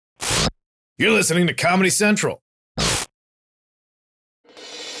You're listening to Comedy Central.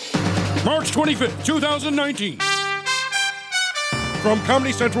 March 25th, 2019. From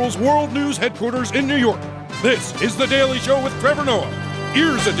Comedy Central's World News headquarters in New York, this is The Daily Show with Trevor Noah,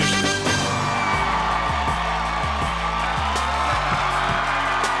 Ears Edition.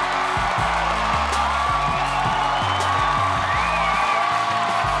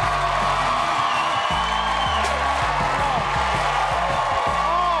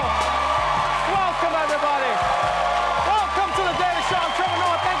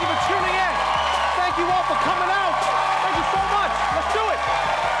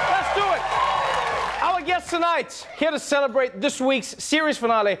 Tonight, here to celebrate this week's series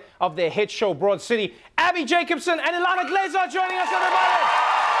finale of their hit show, Broad City, Abbi, Jacobson, and Ilana Glazer joining us, everybody!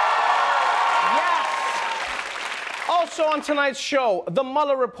 Yes! Also on tonight's show, the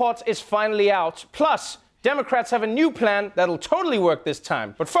Mueller report is finally out. Plus, Democrats have a new plan that'll totally work this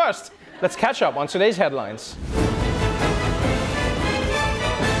time. But first, let's catch up on today's headlines.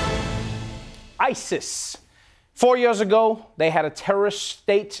 ISIS. 4 years ago, they had a terrorist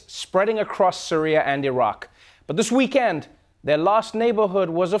state spreading across Syria and Iraq. But this weekend, their lost neighborhood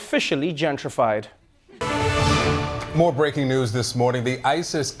was officially gentrified. More breaking news this morning. The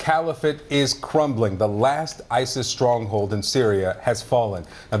ISIS caliphate is crumbling. The last ISIS stronghold in Syria has fallen.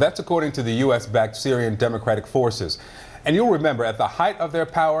 Now, that's according to the U.S.-backed Syrian Democratic Forces. And you'll remember, at the height of their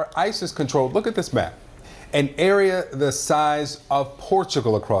power, ISIS controlled, look at this map, an area the size of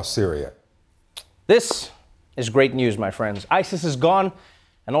Portugal across Syria. This is great news, my friends. ISIS is gone,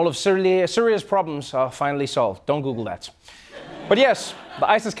 and all of Syria's problems are finally solved. Don't Google that. But yes, the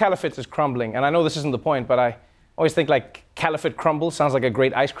ISIS caliphate is crumbling, and I know this isn't the point, but I always think like caliphate crumble sounds like a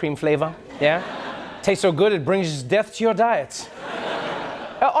great ice cream flavor. Yeah? Tastes so good, it brings death to your diet.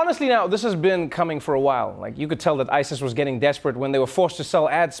 Honestly, now, this has been coming for a while. Like, you could tell that ISIS was getting desperate when they were forced to sell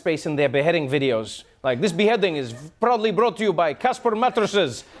ad space in their beheading videos. Like, this beheading is proudly brought to you by Casper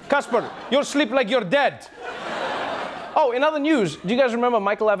Mattresses. Casper, you'll sleep like you're dead. Oh, in other news, do you guys remember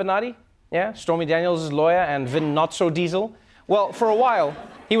Michael Avenatti? Yeah, Stormy Daniels' lawyer and Vin Not-So-Diesel? Well, for a while,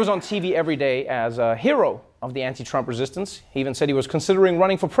 he was on TV every day as a hero of the anti-Trump resistance. He even said he was considering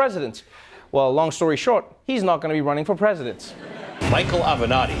running for president. Well, long story short, he's not going to be running for president. Michael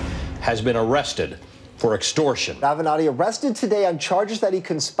Avenatti has been arrested for extortion. Avenatti arrested today on charges that he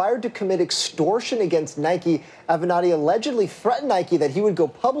conspired to commit extortion against Nike. Avenatti allegedly threatened Nike that he would go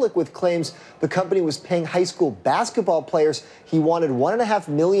public with claims the company was paying high school basketball players. He wanted $1.5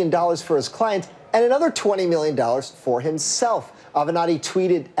 million for his client and another $20 million for himself. Avenatti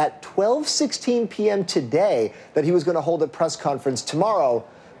tweeted at 12:16 p.m. today that he was going to hold a press conference tomorrow,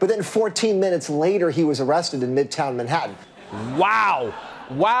 but then 14 minutes later he was arrested in Midtown Manhattan. Wow.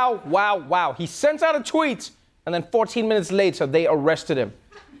 Wow. He sent out a tweet, and then 14 minutes later, they arrested him.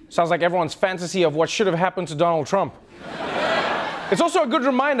 Sounds like everyone's fantasy of what should have happened to Donald Trump. It's also a good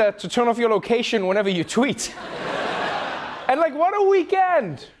reminder to turn off your location whenever you tweet. And like, what a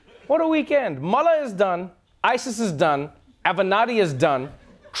weekend. What a weekend. Mueller is done. ISIS is done. Avenatti is done.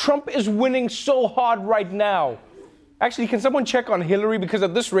 Trump is winning so hard right now. Actually, can someone check on Hillary? Because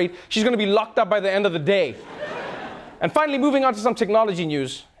at this rate, she's going to be locked up by the end of the day. And finally, moving on to some technology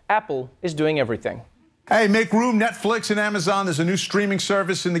news, Apple is doing everything. Hey, make room, Netflix and Amazon. There's a new streaming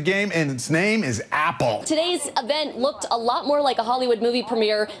service in the game, and its name is Apple. Today's event looked a lot more like a Hollywood movie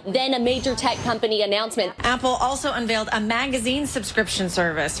premiere than a major tech company announcement. Apple also unveiled a magazine subscription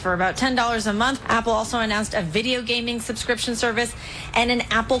service for about $10 a month. Apple also announced a video gaming subscription service, and an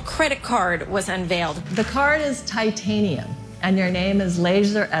Apple credit card was unveiled. The card is titanium, and your name is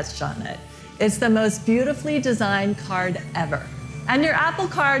laser etched on it. It's the most beautifully designed card ever. And your Apple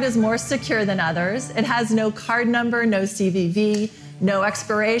Card is more secure than others. It has no card number, no CVV, no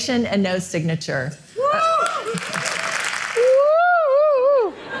expiration, and no signature.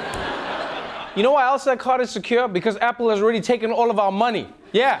 You know why else that card is secure? Because Apple has already taken all of our money.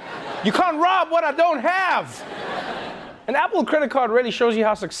 Yeah, you can't rob what I don't have. An Apple credit card really shows you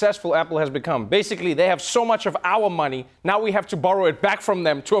how successful Apple has become. Basically, they have so much of our money, now we have to borrow it back from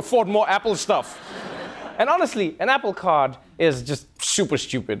them to afford more Apple stuff. And honestly, an Apple card is just super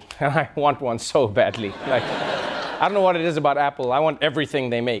stupid, and I want one so badly. Like, I don't know what it is about Apple. I want everything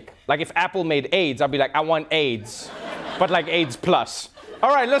they make. Like, if Apple made AIDS, I'd be like, I want AIDS, but like AIDS plus.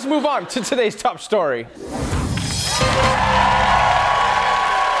 All right, let's move on to today's top story.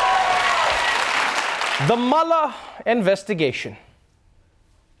 The Mueller investigation.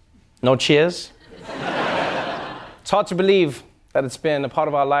 No cheers? It's hard to believe that it's been a part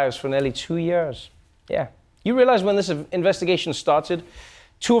of our lives for nearly 2 years. Yeah. You realize when this investigation started,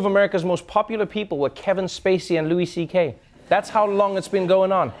 two of America's most popular people were Kevin Spacey and Louis C.K. That's how long it's been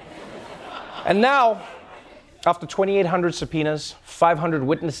going on. And now, after 2,800 subpoenas, 500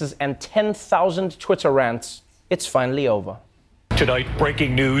 witnesses, and 10,000 Twitter rants, it's finally over. Tonight,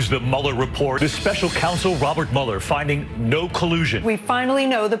 breaking news, the Mueller report. The special counsel Robert Mueller finding no collusion. We finally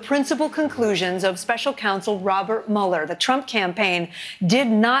know the principal conclusions of special counsel Robert Mueller. The Trump campaign did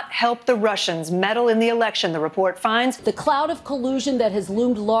not help the Russians meddle in the election, the report finds. The cloud of collusion that has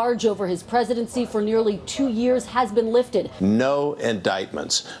loomed large over his presidency for nearly 2 years has been lifted. No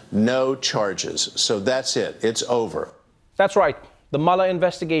indictments, no charges. So that's it. It's over. That's right. The Mueller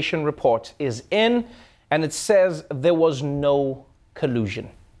investigation report is in, and it says there was no collusion.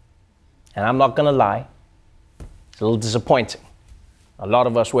 And I'm not gonna lie, it's a little disappointing. A lot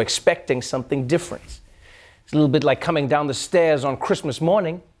of us were expecting something different. It's a little bit like coming down the stairs on Christmas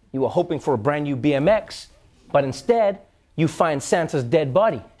morning. You were hoping for a brand new BMX, but instead, you find Santa's dead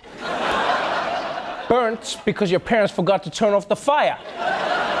body. Burnt because your parents forgot to turn off the fire.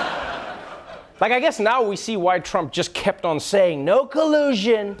 Like, I guess now we see why Trump just kept on saying, no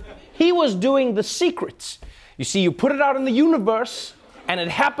collusion. He was doing the secrets. You see, you put it out in the universe, and it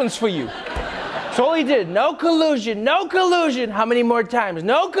happens for you. That's all he did. No collusion, no collusion. How many more times?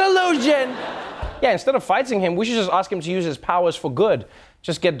 No collusion. Yeah, instead of fighting him, we should just ask him to use his powers for good.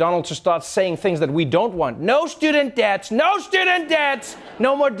 Just get Donald to start saying things that we don't want. No student debts, no student debts.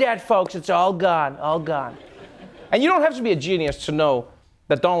 No more debt, folks. It's all gone, all gone. And you don't have to be a genius to know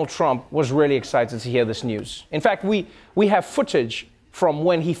that Donald Trump was really excited to hear this news. In fact, we have footage from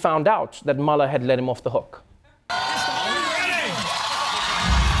when he found out that Mueller had let him off the hook.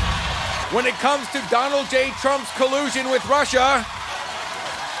 When it comes to Donald J. Trump's collusion with Russia,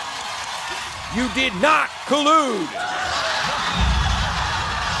 you did not collude.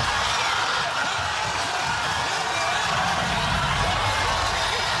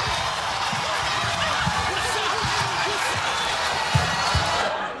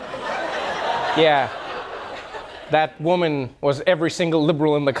 Yeah, that woman was every single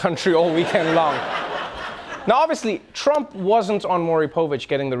liberal in the country all weekend long. Now, obviously, Trump wasn't on Maury Povich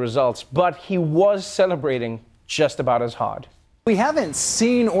getting the results, but he was celebrating just about as hard. We haven't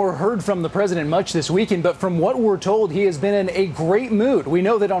seen or heard from the president much this weekend, but from what we're told, he has been in a great mood. We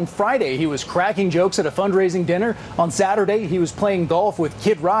know that on Friday, he was cracking jokes at a fundraising dinner. On Saturday, he was playing golf with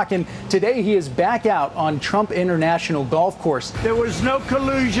Kid Rock, and today he is back out on Trump International Golf Course. There was no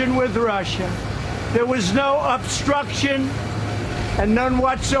collusion with Russia. There was no obstruction, and none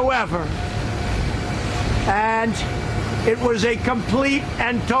whatsoever. And it was a complete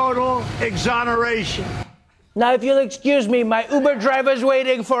and total exoneration. Now, if you'll excuse me, my Uber driver's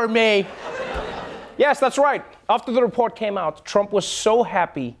waiting for me. Yes, that's right. After the report came out, Trump was so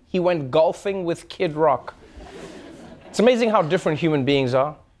happy he went golfing with Kid Rock. It's amazing how different human beings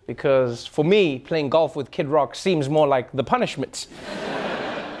are, because for me, playing golf with Kid Rock seems more like the punishment.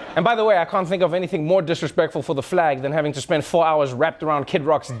 And by the way, I can't think of anything more disrespectful for the flag than having to spend 4 hours wrapped around Kid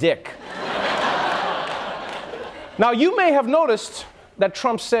Rock's dick. Now, you may have noticed that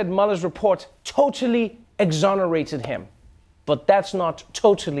Trump said Mueller's report totally exonerated him, but that's not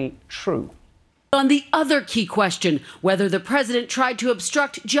totally true. On the other key question, whether the president tried to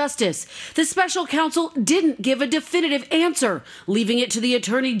obstruct justice, the special counsel didn't give a definitive answer, leaving it to the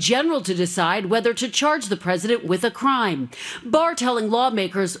attorney general to decide whether to charge the president with a crime. Barr telling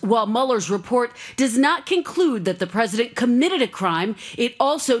lawmakers while Mueller's report does not conclude that the president committed a crime, it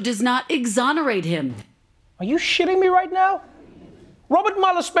also does not exonerate him. Are you shitting me right now? Robert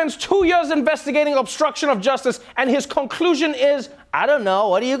Mueller spends 2 years investigating obstruction of justice, and his conclusion is, I don't know,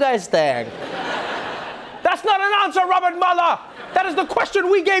 what do you guys think? That's not an answer, Robert Mueller! That is the question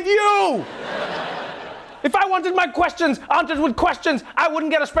we gave you! If I wanted my questions answered with questions, I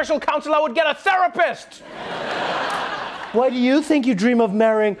wouldn't get a special counsel, I would get a therapist! Why do you think you dream of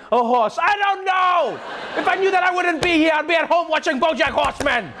marrying a horse? I don't know! If I knew that, I wouldn't be here, I'd be at home watching BoJack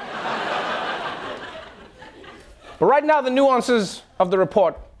Horseman! But right now, the nuances of the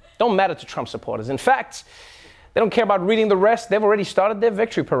report don't matter to Trump supporters. In fact, they don't care about reading the rest. They've already started their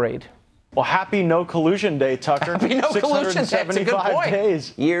victory parade. Well, happy No Collusion Day, Tucker. Happy No Collusion Day. That's a good point.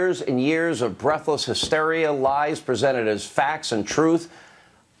 Days. Years and years of breathless hysteria, lies presented as facts and truth.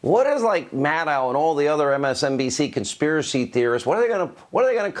 What is like Maddow and all the other MSNBC conspiracy theorists? What are they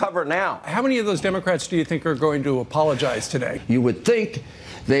going to cover now? How many of those Democrats do you think are going to apologize today? You would think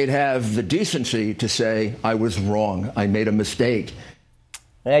they'd have the decency to say, I was wrong, I made a mistake.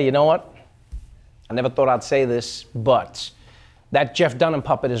 Yeah, you know what? I never thought I'd say this, but that Jeff Dunham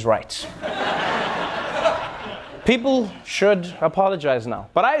puppet is right. People should apologize now.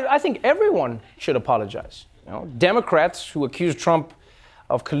 But I think everyone should apologize. You know, Democrats who accuse Trump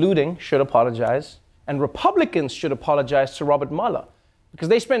of colluding should apologize, and Republicans should apologize to Robert Mueller. because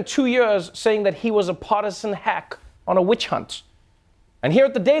they spent 2 years saying that he was a partisan hack on a witch hunt. And here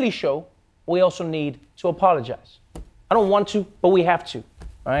at The Daily Show, we also need to apologize. I don't want to, but we have to,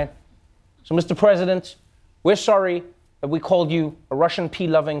 all right? So, Mr. President, we're sorry that we called you a Russian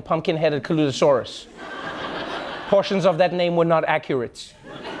pea-loving, pumpkin-headed Kalutosaurus. Portions of that name were not accurate.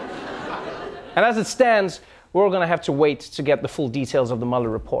 And as it stands, we're going to have to wait to get the full details of the Mueller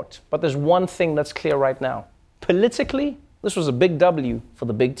report. But there's one thing that's clear right now. Politically, this was a big W for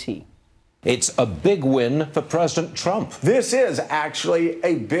the big T. It's a big win for President Trump. This is actually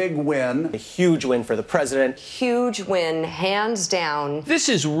a big win. A huge win for the president. Huge win, hands down. This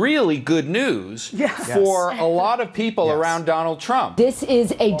is really good news for a lot of people around Donald Trump. This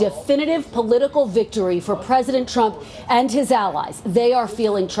is a definitive political victory for President Trump and his allies. They are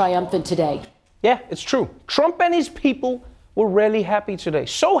feeling triumphant today. Yeah, it's true. Trump and his people were really happy today.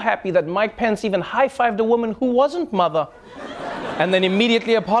 So happy that Mike Pence even high-fived a woman who wasn't mother and then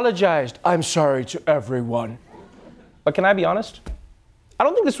immediately apologized. I'm sorry to everyone. But can I be honest? I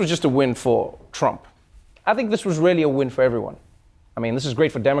don't think this was just a win for Trump. I think this was really a win for everyone. I mean, this is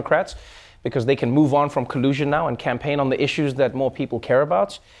great for Democrats because they can move on from collusion now and campaign on the issues that more people care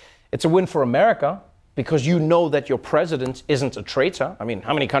about. It's a win for America because you know that your president isn't a traitor. I mean,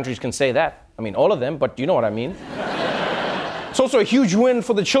 how many countries can say that? I mean, all of them, but you know what I mean. It's also a huge win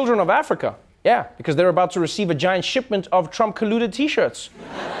for the children of Africa. Yeah, because they're about to receive a giant shipment of Trump-colluded t-shirts.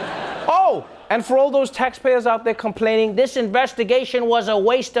 Oh, and for all those taxpayers out there complaining, this investigation was a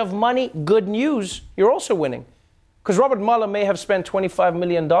waste of money, good news, you're also winning. Because Robert Mueller may have spent $25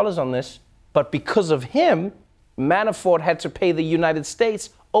 million on this, but because of him, Manafort had to pay the United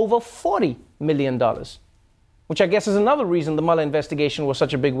States over $40 million, which I guess is another reason the Mueller investigation was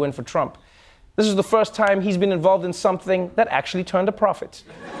such a big win for Trump. This is the first time he's been involved in something that actually turned a profit.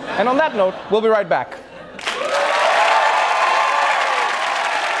 And on that note, we'll be right back.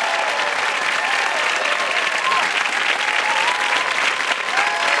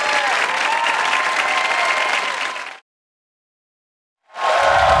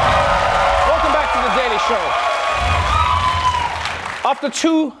 Welcome back to The Daily Show. After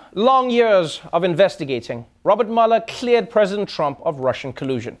 2 long years of investigating, Robert Mueller cleared President Trump of Russian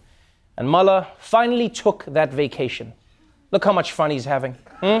collusion. And Mueller finally took that vacation. Look how much fun he's having.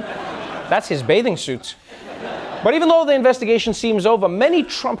 That's his bathing suit. But even though the investigation seems over, many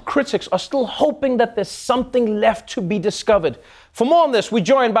Trump critics are still hoping that there's something left to be discovered. For more on this, we're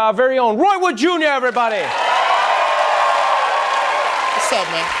joined by our very own Roy Wood Jr., everybody. What's up,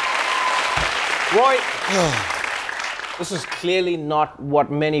 man? Roy, this is clearly not what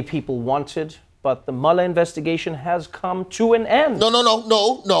many people wanted. But the Mueller investigation has come to an end.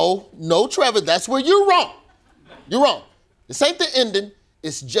 No, Trevor, that's where you're wrong. You're wrong. This ain't the ending,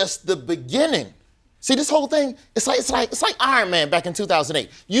 it's just the beginning. See, this whole thing, it's like Iron Man back in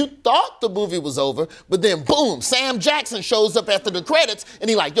 2008. You thought the movie was over, but then boom, Sam Jackson shows up after the credits and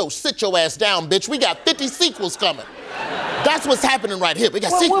he like, yo, sit your ass down, bitch. We got 50 sequels coming. That's what's happening right here. We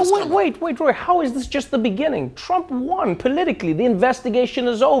got sequels coming. Wait, Roy, how is this just the beginning? Trump won politically. The investigation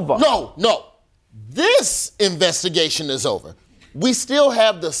is over. No. This investigation is over. We still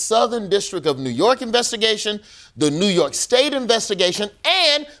have the Southern District of New York investigation, the New York State investigation,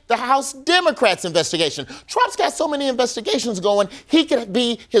 and the House Democrats investigation. Trump's got so many investigations going, he could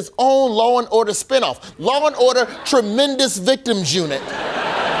be his own Law and Order spinoff. Law and Order Tremendous Victims Unit.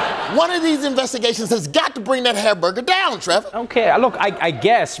 One of these investigations has got to bring that hamburger down, Trevor. Okay, look, I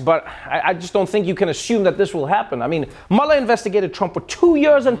guess, but I just don't think you can assume that this will happen. I mean, Mueller investigated Trump for 2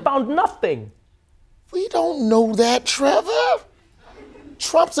 years and found nothing. We don't know that, Trevor.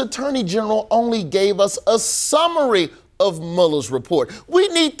 Trump's Attorney General only gave us a summary of Mueller's report. We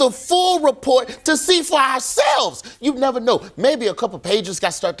need the full report to see for ourselves. You never know. Maybe a couple pages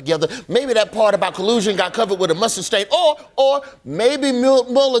got stuck together. Maybe that part about collusion got covered with a mustard stain. Or maybe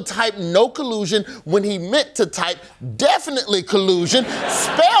Mueller typed no collusion when he meant to type definitely collusion.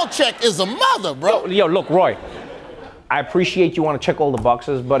 Spell check is a mother, bro. Yo, look, Roy. I appreciate you want to check all the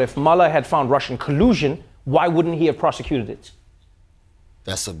boxes, but if Mueller had found Russian collusion, why wouldn't he have prosecuted it?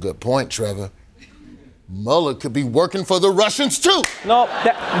 That's a good point, Trevor. Mueller could be working for the Russians, too. No,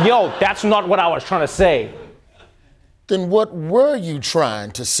 that's not what I was trying to say. Then what were you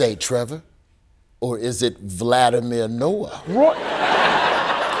trying to say, Trevor? Or is it Vladimir Noah? Roy,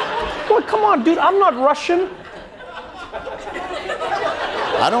 come on, dude, I'm not Russian.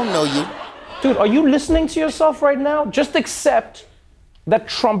 I don't know you. Dude, are you listening to yourself right now? Just accept that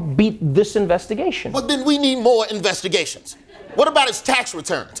Trump beat this investigation. But then we need more investigations. What about his tax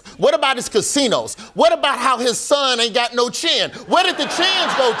returns? What about his casinos? What about how his son ain't got no chin? Where did the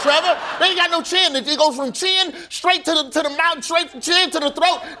chins go, Trevor? They ain't got no chin. It goes from chin straight to the mouth, straight from chin to the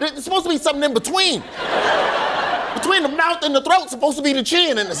throat. There's supposed to be something in between. Between the mouth and the throat, supposed to be the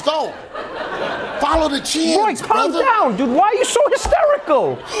chin, and it's gone. Follow the chin, Roy, calm down, dude. Why are you so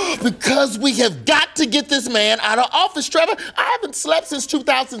hysterical? Because we have got to get this man out of office, Trevor. I haven't slept since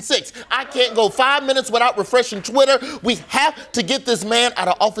 2006. I can't go 5 minutes without refreshing Twitter. We have to get this man out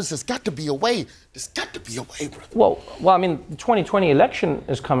of office. There's got to be a way. There's got to be a way, brother. Well, I mean, the 2020 election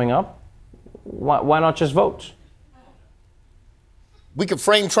is coming up. Why not just vote? We could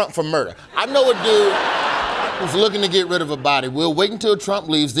frame Trump for murder. I know a dude who's looking to get rid of a body. We'll wait until Trump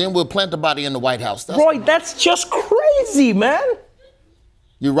leaves, then we'll plant the body in the White House. Roy, that's just crazy, man.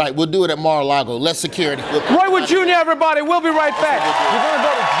 You're right. We'll do it at Mar-a-Lago. Less security. Roy Wood Jr., everybody. We'll be right back. You're going to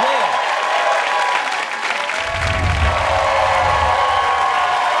go to jail.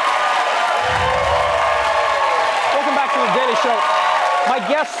 Welcome back to The Daily Show. My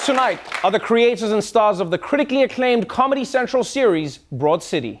guests tonight are the creators and stars of the critically acclaimed Comedy Central series, Broad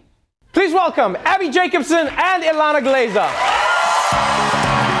City. Please welcome Abbi Jacobson and Ilana Glazer.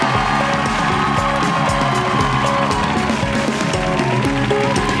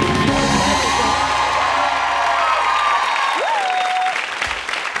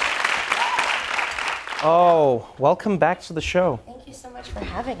 Oh, welcome back to the show. Thank you so much for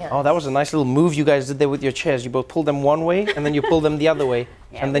having us. Oh, that was a nice little move you guys did there with your chairs. You both pulled them one way, and then you pulled them the other way,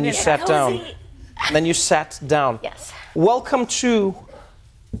 and then you sat down. And then you sat down. Yes. Welcome to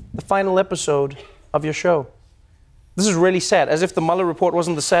the final episode of your show. This is really sad, as if the Mueller report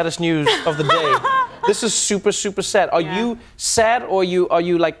wasn't the saddest news of the day. This is super, super sad. Are you sad, or are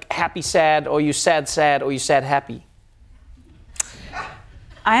you like happy sad, or are you sad sad, or are you sad happy?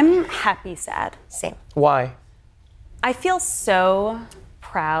 I'm happy sad. Same. Why? I feel so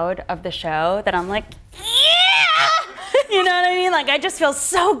proud of the show that I'm like, yeah! You know what I mean? Like, I just feel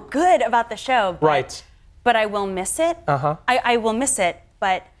so good about the show. Right. But I will miss it. Uh-huh. I will miss it,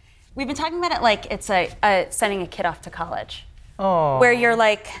 but we've been talking about it like it's sending a kid off to college. Oh. Where you're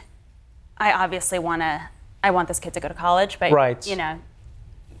like, I want this kid to go to college, but right. You know,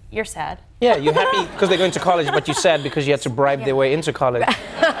 you're sad. Yeah, you're happy because they're going to college, but you're sad because you had to bribe their way into college.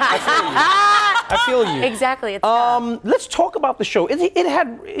 I feel you. Exactly. It's let's talk about the show.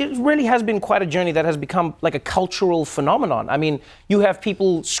 It really has been quite a journey that has become like a cultural phenomenon. I mean, you have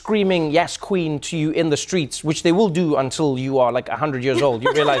people screaming "Yes, Queen" to you in the streets, which they will do until you are like 100 years old.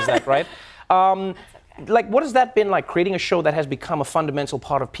 You realize that, right? Like, what has that been like, creating a show that has become a fundamental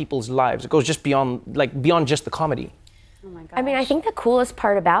part of people's lives? It goes just beyond just the comedy. Oh my gosh. I mean, I think the coolest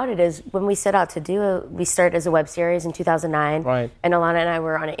part about it is when we set out to do it, we started as a web series in 2009. Right. And Ilana and I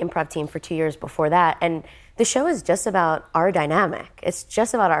were on an improv team for 2 years before that. And the show is just about our dynamic. It's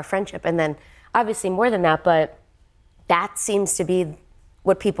just about our friendship. And then obviously more than that, but that seems to be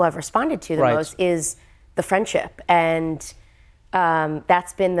what people have responded to the most is the friendship. And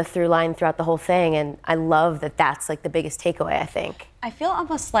that's been the through line throughout the whole thing. And I love that that's like the biggest takeaway, I think. I feel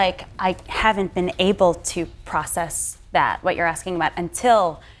almost like I haven't been able to process that, what you're asking about,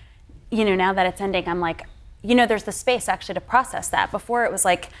 until, you know, now that it's ending, I'm like, you know, there's the space actually to process that. Before it was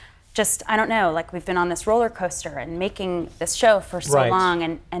like, just, I don't know, like we've been on this roller coaster and making this show for so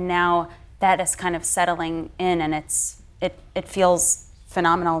long, and now that is kind of settling in, and it feels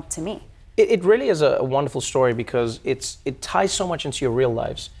phenomenal to me. It really is a wonderful story because it ties so much into your real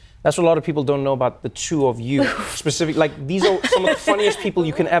lives. That's what a lot of people don't know about the two of you. Specific, like these are some of the funniest people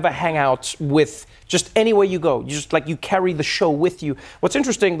you can ever hang out with. Just anywhere you go, you carry the show with you. What's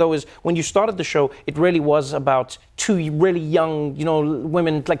interesting though is when you started the show, it really was about two really young,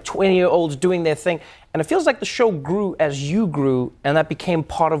 women, like 20-year-olds doing their thing. And it feels like the show grew as you grew, and that became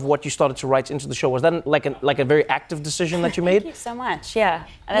part of what you started to write into the show. Was that like a very active decision that you made? Thank you so much. Yeah.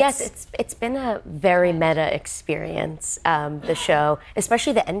 Yes, it's been a very meta experience. The show,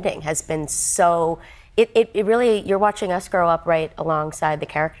 especially the ending, has been so. It really, you're watching us grow up right alongside the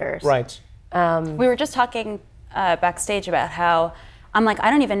characters. Right. We were just talking backstage about how I'm like, I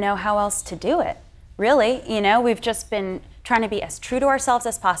don't even know how else to do it. Really, we've just been trying to be as true to ourselves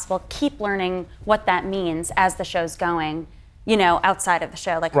as possible, keep learning what that means as the show's going, outside of the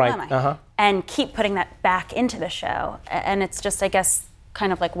show, like, who am I? And keep putting that back into the show. And it's just, I guess,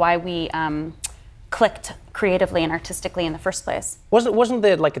 kind of like why we clicked creatively and artistically in the first place. Wasn't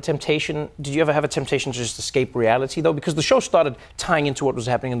there like a temptation? Did you ever have a temptation to just escape reality though? Because the show started tying into what was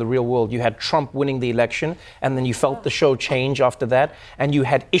happening in the real world. You had Trump winning the election, and then you felt the show change after that. And you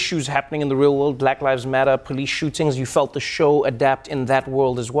had issues happening in the real world, Black Lives Matter, police shootings. You felt the show adapt in that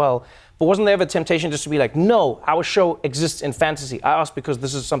world as well. But wasn't there ever a temptation just to be like, no, our show exists in fantasy? I ask because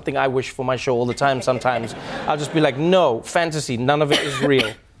this is something I wish for my show all the time sometimes. I'll just be like, no, fantasy, none of it is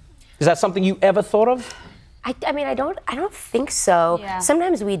real. Is that something you ever thought of? I mean, I don't think so. Yeah.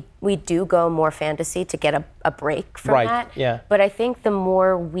 Sometimes we do go more fantasy to get a break from Right, that. yeah. But I think the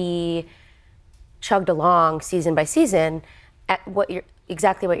more we chugged along season by season, at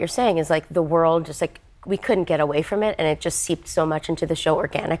exactly what you're saying is like the world just like we couldn't get away from it, and it just seeped so much into the show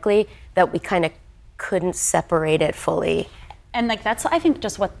organically that we kind of couldn't separate it fully. And like that's I think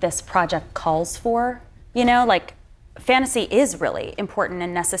just what this project calls for. You know, like fantasy is really important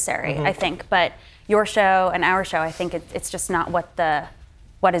and necessary, I think, but your show and our show, I think it's just not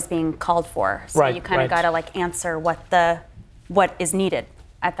what is being called for. So Right, you kind of right. got to like answer what is needed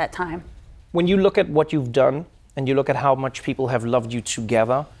at that time. When you look at what you've done and you look at how much people have loved you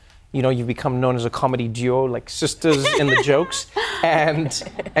together, you know, you've become known as a comedy duo, like sisters in the jokes, and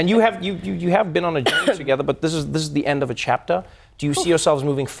you have been on a journey together. But this is the end of a chapter. Do you see yourselves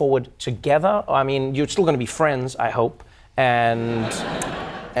moving forward together? I mean, you're still going to be friends, I hope, and.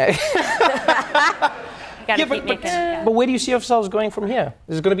 But where do you see yourselves going from here?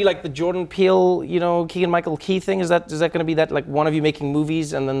 Is it going to be like the Jordan Peele, you know, Keegan-Michael Key thing? Is that going to be that, like one of you making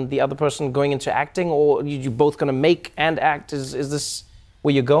movies and then the other person going into acting, or are you both going to make and act? Is this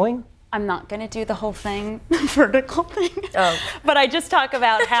where you're going? I'm not going to do the whole thing, vertical thing. Oh. But I just talk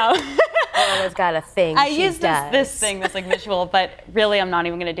about how Everyone's got a thing. I she use does. this thing, this like visual, but really I'm not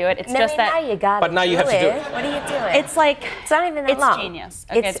even going to do it. It's No, just that. now you got But now you have to do it. What are you doing? It's like it's not even that it's long. genius.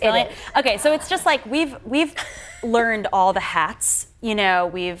 Okay, it's brilliant. It is. Okay, so it's just like we've learned all the hats. You know,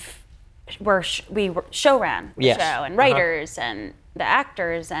 we show ran the Yes. show and writers and the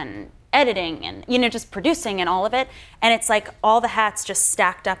actors and editing and just producing and all of it, and it's like all the hats just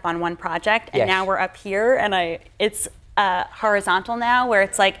stacked up on one project, and Yes. now we're up here, and it's horizontal now, where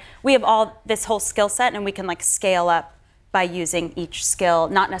it's like we have all this whole skill set, and we can like scale up by using each skill.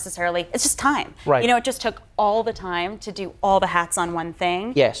 Not necessarily, it's just time. Right. It just took all the time to do all the hats on one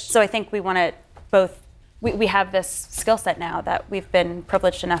thing. Yes. So I think we want to both. We have this skill set now that we've been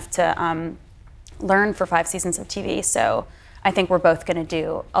privileged enough to learn for 5 seasons of TV. So I think we're both going to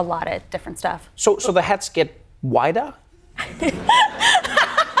do a lot of different stuff. So the hats get wider?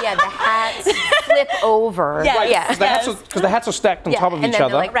 Yeah, the hats flip over. Yeah. Yeah. Because the hats are stacked on Yeah, top of and each then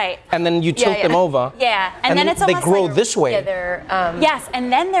other. they're like- Right. And then you tilt them over. Yeah, and then it's they almost grow like this way. Yeah, they're yes,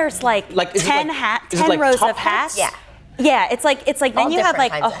 and then there's like is it 10 like- hats, is it 10 like rows top of hats. Yeah. Yeah, it's like then All you have different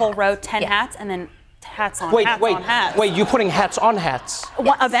like a kinds of whole hats. row, 10 Yeah. hats, and then hats on Wait, hats wait, on hats. wait! You're putting hats on hats.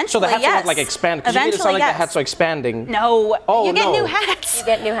 Well, eventually, So the hats yes. are not like expanding. Because you made it sound Eventually, like yes. the hats are expanding. No, Oh, you get no. new hats. You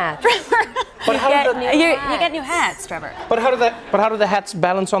get new hats. But how do the- You get new hats, Trevor. But how do the hats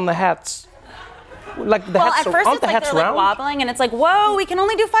balance on the hats? Like the Well, hats at first aren't it's the like hats they're like round? wobbling, and it's like, whoa, we can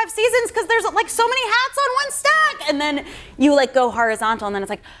only do 5 seasons because there's like so many hats on one stack, and then you like go horizontal, and then it's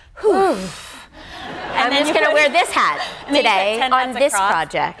like, whew. I'm just going to wear this hat And then you put today 10 on hats this across.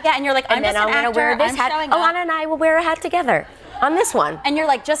 project. Yeah, and you're like, I'm And then just I'm an going to actor, wear this I'm hat. showing up. Alana and I will wear a hat together on this one. And you're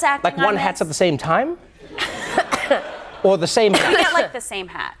like just acting Like one on hat's this. at the same time? Or the same We hat? get like the same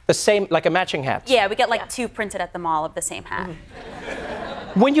hat. The same, like a matching hat? Yeah, we get like 2 printed at the mall of the same hat.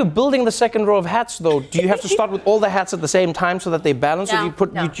 When you're building the second row of hats, though, do you have to start with all the hats at the same time so that they balance, or No, do you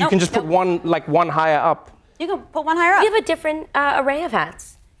put no, you can just put one higher up? You can put one higher up. We have a different array of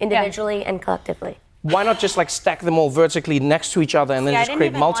hats, individually and collectively. Why not just like stack them all vertically next to each other and then Yeah, I just didn't create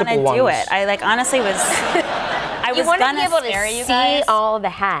even multiple want to ones? do it. I like honestly was. I You was want to gonna be able scare to you see guys. all the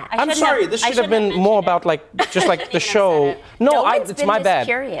hats. I I'm shouldn't sorry, have- this I should have shouldn't been more about like just like the show. No, one's it's been my this bad.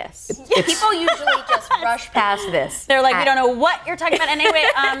 Curious. It's- People usually just rush past this. They're like, we hat. don't know what you're talking about. Anyway,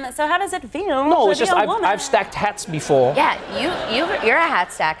 so how does it feel? No, to it's be just a woman? I've stacked hats before. Yeah, you're a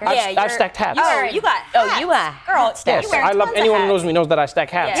hat stacker. I've stacked hats. You got hats. Oh, you a girl. hat stacker. You wear I love tons of anyone who hats. knows me knows that I stack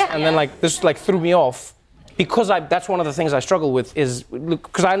hats, Yeah. and then like this like threw me off. Because that's one of the things I struggle with is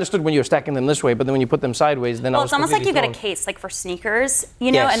because I understood when you were stacking them this way, but then when you put them sideways, then I Well, was it's almost like you completely got a thrown. case like for sneakers,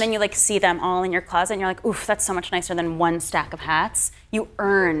 you know, Yes. and then you like see them all in your closet, and you're like, oof, that's so much nicer than one stack of hats. You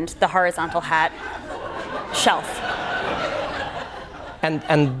earned the horizontal hat shelf.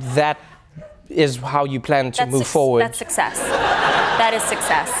 And that is how you plan to That's move forward. That's success. That is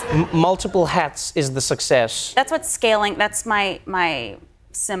success. Multiple hats is the success. That's what scaling. That's my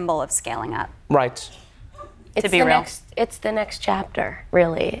symbol of scaling up. Right. to be real. It's the next chapter,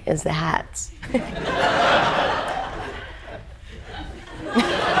 really, is the hats.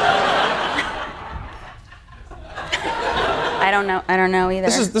 I don't know either.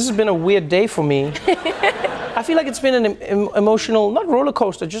 This has been a weird day for me. I feel like it's been an emotional, not roller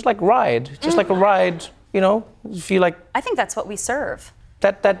coaster, just like ride. Just like a ride, you feel like... I think that's what we serve.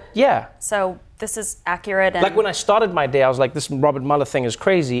 Yeah. So this is accurate. And like when I started my day, I was like, this Robert Mueller thing is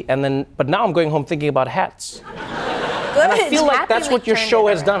crazy. But now I'm going home thinking about hats. Good. And I feel like that's what your show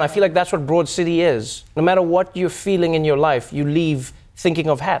has done. I feel like that's what Broad City is. No matter what you're feeling in your life, you leave thinking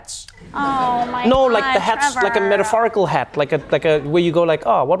of hats. Oh my No, God, like the hat's Trevor. like a metaphorical hat, like a where you go like,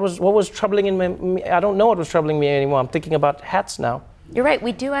 oh, what was troubling in me? I don't know what was troubling me anymore. I'm thinking about hats now. You're right.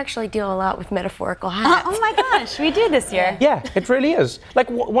 We do actually deal a lot with metaphorical hats. Oh my gosh, we do this year. Yeah, it really is. Like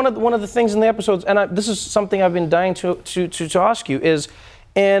one of the things in the episodes, and this is something I've been dying to ask you, is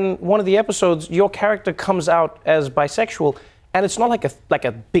in one of the episodes, your character comes out as bisexual. And it's not like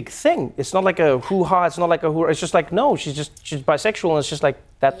a big thing. It's not like a hoo-ha. It's not like a hoo. It's just like, no, she's bisexual, and it's just like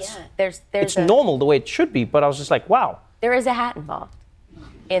that's. Yeah, it's normal the way it should be. But I was just like, wow. There is a hat involved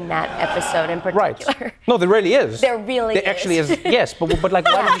in that episode in particular. Right. No, there really is. There really is. There actually is. Yes, but like,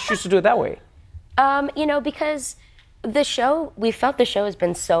 why did you choose to do it that way? Because we felt the show has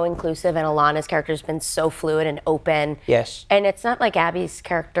been so inclusive, and Ilana's character has been so fluid and open. Yes. And it's not like Abbi's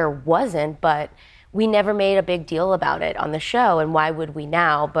character wasn't, but we never made a big deal about it on the show, and why would we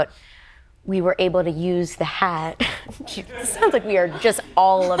now? But we were able to use the hat. It sounds like we are just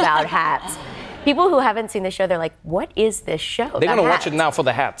all about hats. People who haven't seen the show, they're like, what is this show? They're going to watch it now for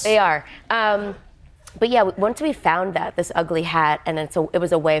the hats. They are. But yeah, once we found this ugly hat, and it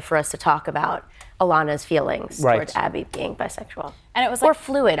was a way for us to talk about Ilana's feelings towards Abbi being bisexual. And it was or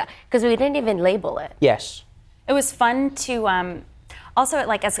fluid, because we didn't even label it. Yes. It was fun to... Also,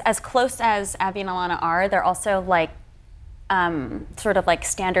 like as close as Abbi and Ilana are, they're also like sort of like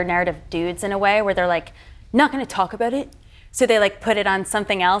standard narrative dudes in a way, where they're like not going to talk about it, so they like put it on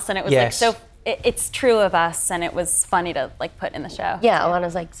something else, and it was like so. It's true of us, and it was funny to like put in the show. Yeah,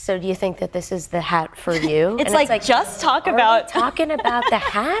 Ilana's like, so do you think that this is the hat for you? It's like just talk about talking about the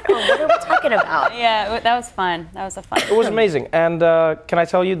hat, or what are we talking about? Yeah, that was fun. That was a fun. It was amazing, and can I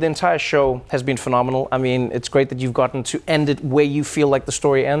tell you, the entire show has been phenomenal. I mean, it's great that you've gotten to end it where you feel like the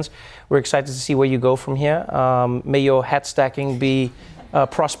story ends. We're excited to see where you go from here. May your hat stacking be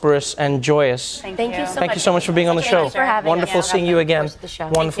prosperous and joyous. Thank you so much. Thank you so much for being on the show. Thanks for having Wonderful us. seeing you again.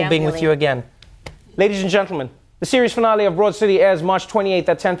 Wonderful being with you again. Ladies and gentlemen, the series finale of Broad City airs March 28th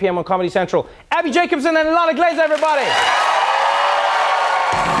at 10 p.m. on Comedy Central. Abbi Jacobson and Ilana Glazer, everybody!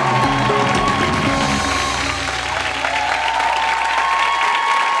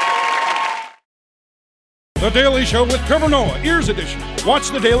 The Daily Show with Trevor Noah, Ears Edition. Watch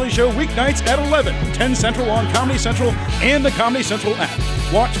The Daily Show weeknights at 11, 10 Central on Comedy Central and the Comedy Central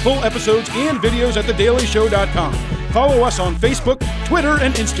app. Watch full episodes and videos at thedailyshow.com. Follow us on Facebook, Twitter,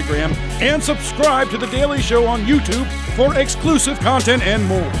 and Instagram, and subscribe to The Daily Show on YouTube for exclusive content and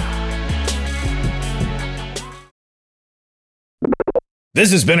more.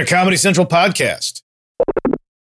 This has been a Comedy Central podcast.